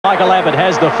Michael Abbott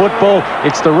has the football.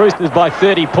 It's the Roosters by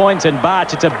 30 points, and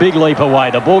Barch, it's a big leap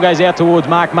away. The ball goes out towards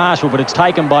Mark Marshall, but it's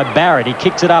taken by Barrett. He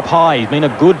kicks it up high. He's been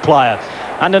a good player.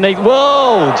 Underneath,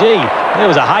 whoa, gee, there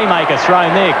was a haymaker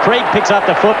thrown there. Creek picks up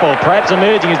the football, perhaps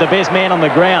emerging as the best man on the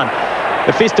ground.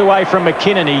 The fist away from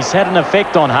McKinnon. He's had an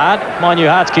effect on Hart. Mind you,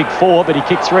 Hart's kicked 4, but he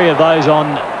kicked 3 of those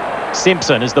on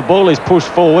Simpson. As the ball is pushed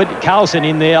forward, Carlson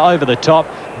in there over the top.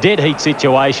 Dead heat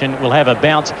situation. Will have a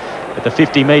bounce at the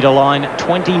 50-metre line,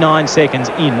 29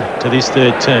 seconds in to this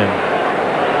third term.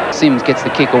 Sims gets the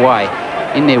kick away.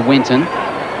 In there, Winton.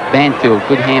 Banfield,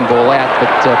 good handball out, but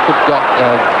put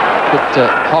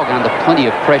Hogg under plenty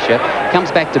of pressure.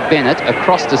 Comes back to Bennett,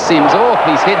 across to Sims. Oh,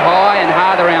 he's hit high and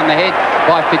hard around the head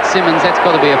by Fitzsimmons. That's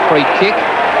got to be a free kick,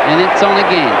 and it's on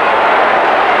again.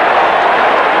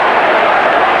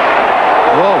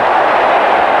 Whoa.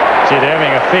 Gee, they're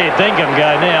having a fair dinkum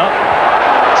go now.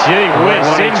 Gee whiz,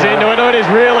 Sims into it. It is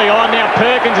really on now.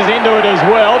 Perkins is into it as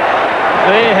well.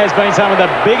 There has been some of the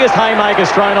biggest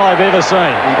haymakers thrown I've ever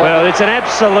seen. Well, it's an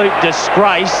absolute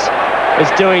disgrace.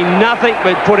 It's doing nothing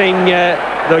but putting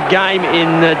the game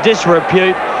in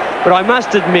disrepute. But I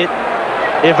must admit,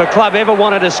 if a club ever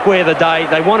wanted to square the day,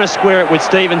 they want to square it with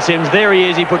Stephen Sims. There he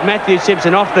is. He put Matthew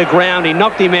Simpson off the ground. He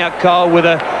knocked him out cold with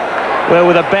a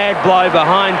bad blow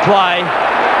behind play.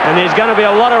 And there's going to be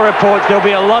a lot of reports. There'll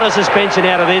be a lot of suspension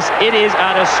out of this. It is a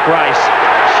disgrace.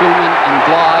 Schumann and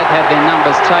Blythe have their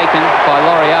numbers taken by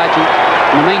Laurie Argent.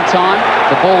 In the meantime,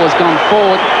 the ball has gone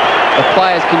forward. The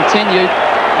players continued,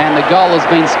 and the goal has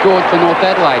been scored for North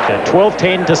Adelaide.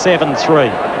 12-10 to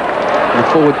 7-3. In the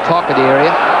forward pocket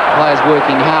area, players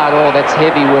working hard. Oh, that's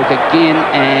heavy work again,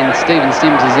 and Stephen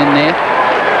Sims is in there.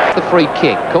 The free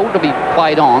kick, called to be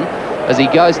played on as he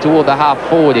goes toward the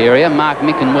half-forward area. Mark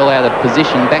Micken well out of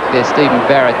position. Back there, Stephen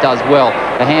Barrett does well.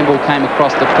 The handball came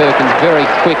across to Perkins, very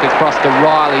quick across to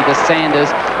Riley, to Sanders,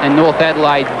 and North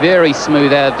Adelaide very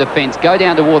smooth out of defence. Go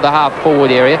down toward the half-forward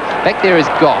area. Back there is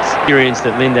Goss. Experience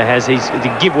that Linda has.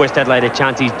 To give West Adelaide a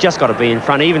chance, he's just got to be in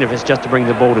front, even if it's just to bring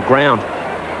the ball to ground.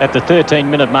 At the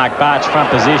 13-minute mark, Barch front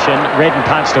position. Redden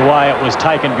punched away. It was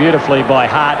taken beautifully by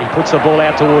Hart. He puts the ball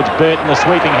out towards Burton. The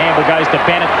sweeping handball goes to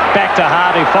Bennett. Back to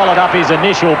Hart, who followed up his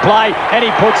initial play, and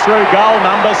he puts through goal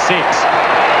number 6.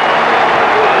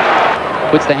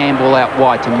 Puts the handball out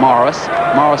wide to Morris.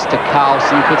 Morris to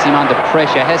Carlson, puts him under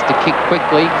pressure, has to kick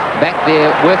quickly. Back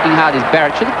there, working hard is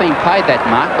Barrett. Should have been paid that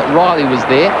mark, but Riley was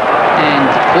there. And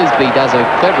Clisby does a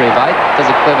clever evade, does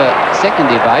a clever second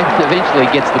evade, eventually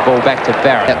gets the ball back to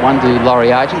Barrett. That one to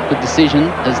Laurie Argent. Good decision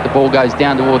as the ball goes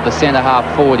down toward the centre half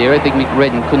forward area. Big Mick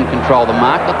Redden couldn't control the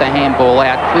mark, got the handball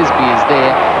out. Clisby is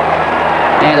there.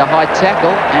 And a high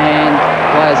tackle, and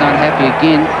players unhappy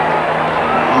again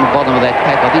on the bottom of that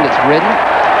pack. I think it's Redden.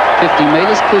 50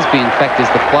 metres. Clisby, in fact,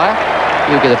 is the player.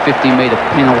 He'll get a 50-metre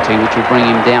penalty, which will bring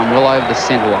him down well over the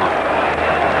centre line.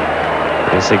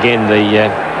 Yes, again, the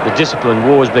discipline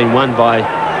war has been won by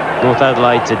North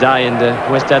Adelaide today, and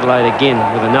West Adelaide again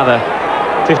with another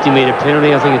 50-metre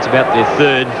penalty. I think it's about their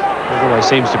third. It always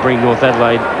seems to bring North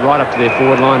Adelaide right up to their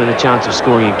forward line and a chance of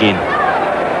scoring again.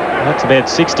 That's about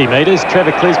 60 metres.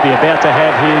 Trevor Clisby about to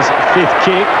have his 5th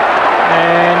kick,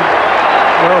 and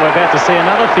well, we're about to see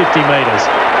another 50 metres.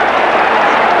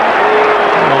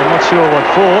 Well, I'm not sure what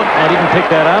for. I didn't pick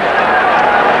that up.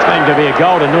 It's going to be a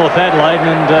goal to North Adelaide,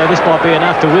 and this might be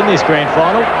enough to win this grand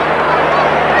final.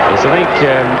 Yes, I think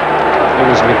it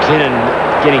was McKinnon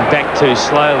getting back too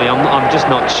slowly. I'm just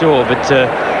not sure, but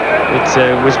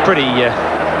it was pretty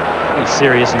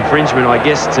serious infringement, I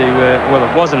guess. Well,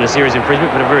 it wasn't a serious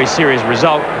infringement, but a very serious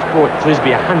result. It brought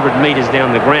Clisby 100 metres down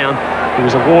the ground. He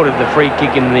was awarded the free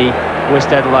kick in the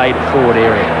West Adelaide forward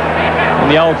area. And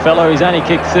the old fellow, he's only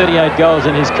kicked 38 goals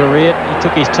in his career. He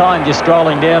took his time just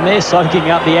strolling down there,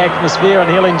 soaking up the atmosphere, and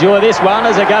he'll enjoy this one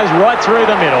as it goes right through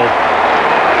the middle.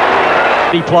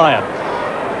 The player,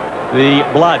 the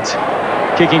Bloods,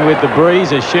 kicking with the breeze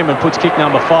as Schumann puts kick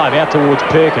number 5 out towards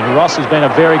Perkin. Ross has been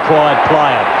a very quiet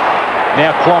player.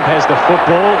 Now Klomp has the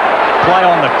football. Play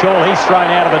on the call. He's thrown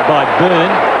out of it by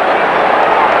Byrne.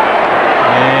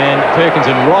 And Perkins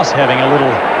and Ross having a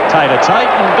little tete-a-tete,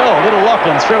 and little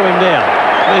Lachlan threw him down.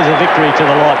 There's a victory to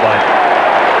the lightweight.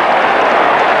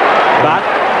 But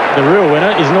the real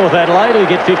winner is North Adelaide, who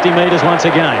get 50 metres once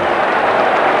again.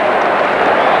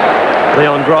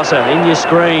 Leon Grosser in your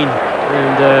screen,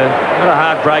 and what a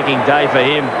heartbreaking day for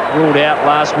him. Ruled out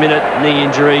last minute, knee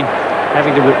injury,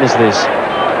 having to witness this.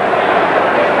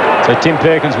 So Tim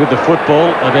Perkins with the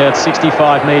football, about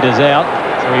 65 metres out.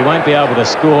 So he won't be able to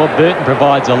score. Burton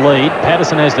provides a lead.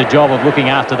 Patterson has the job of looking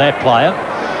after that player.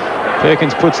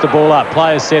 Perkins puts the ball up.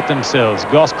 Players set themselves.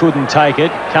 Goss couldn't take it.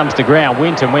 Comes to ground.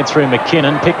 Winton went through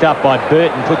McKinnon. Picked up by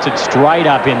Burton. Puts it straight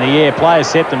up in the air. Players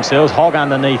set themselves. Hogg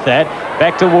underneath that.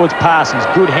 Back towards Parsons.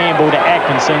 Good handball to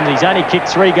Atkinson. He's only kicked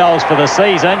 3 goals for the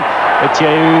season. But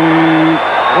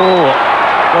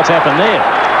what's happened there?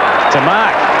 To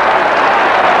Mark.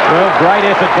 Well, great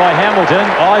effort by Hamilton.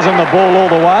 Eyes on the ball all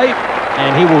the way.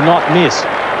 And he will not miss.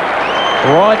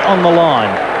 Right on the line.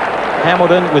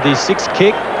 Hamilton with his 6th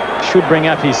kick. Should bring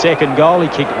up his 2nd goal. He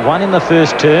kicked 1 in the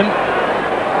first term.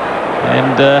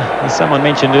 And as someone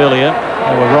mentioned earlier,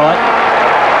 they were right.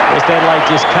 West Adelaide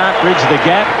just can't bridge the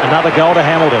gap. Another goal to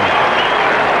Hamilton.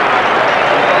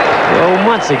 Well,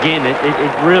 once again,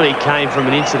 it really came from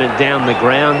an incident down the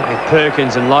ground with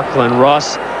Perkins and Lachlan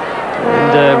Ross.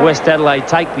 And West Adelaide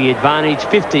take the advantage.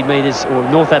 50 metres, or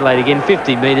North Adelaide again,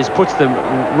 50 metres, puts them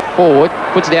forward,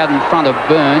 puts it out in front of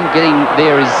Byrne. Getting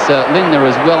there is Lindner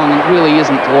as well, and really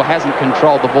isn't or hasn't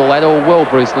controlled the ball at all well,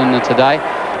 Bruce Lindner, today.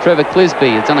 Trevor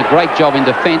Clisby has done a great job in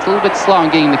defence, a little bit slow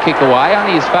in getting the kick away,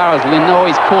 only as far as Lindner. Oh,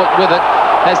 he's caught with it,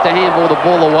 has to handball the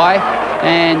ball away,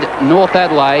 and North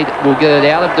Adelaide will get it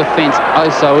out of defence oh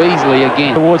so easily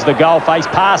again. Towards the goal face,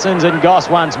 Parsons and Goss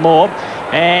once more,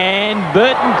 and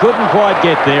Burton couldn't quite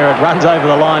get there. It runs over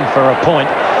the line for a point.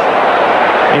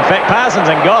 In fact, Parsons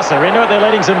and Goss are into it. They're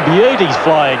letting some beauties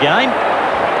fly again.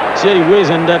 Gee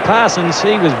whiz, and Parsons,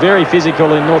 he was very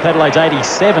physical in North Adelaide's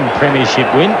 87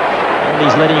 premiership win, and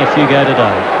he's letting a few go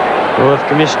today. Well, if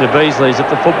Commissioner Beasley's at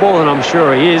the football, and I'm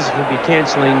sure he is, he'll be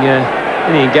cancelling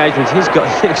any engagements he's got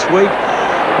next week.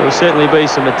 There will certainly be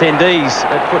some attendees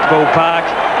at Football Park.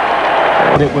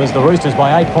 It was the Roosters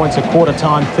by 8 points at quarter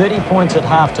time, 30 points at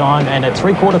half time, and at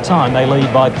three-quarter time they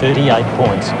lead by 38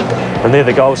 points. And they're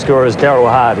the goal scorers, Daryl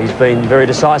Hart. He's been very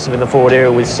decisive in the forward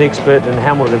area with 6, Burton and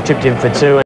Hamilton have chipped in for 2.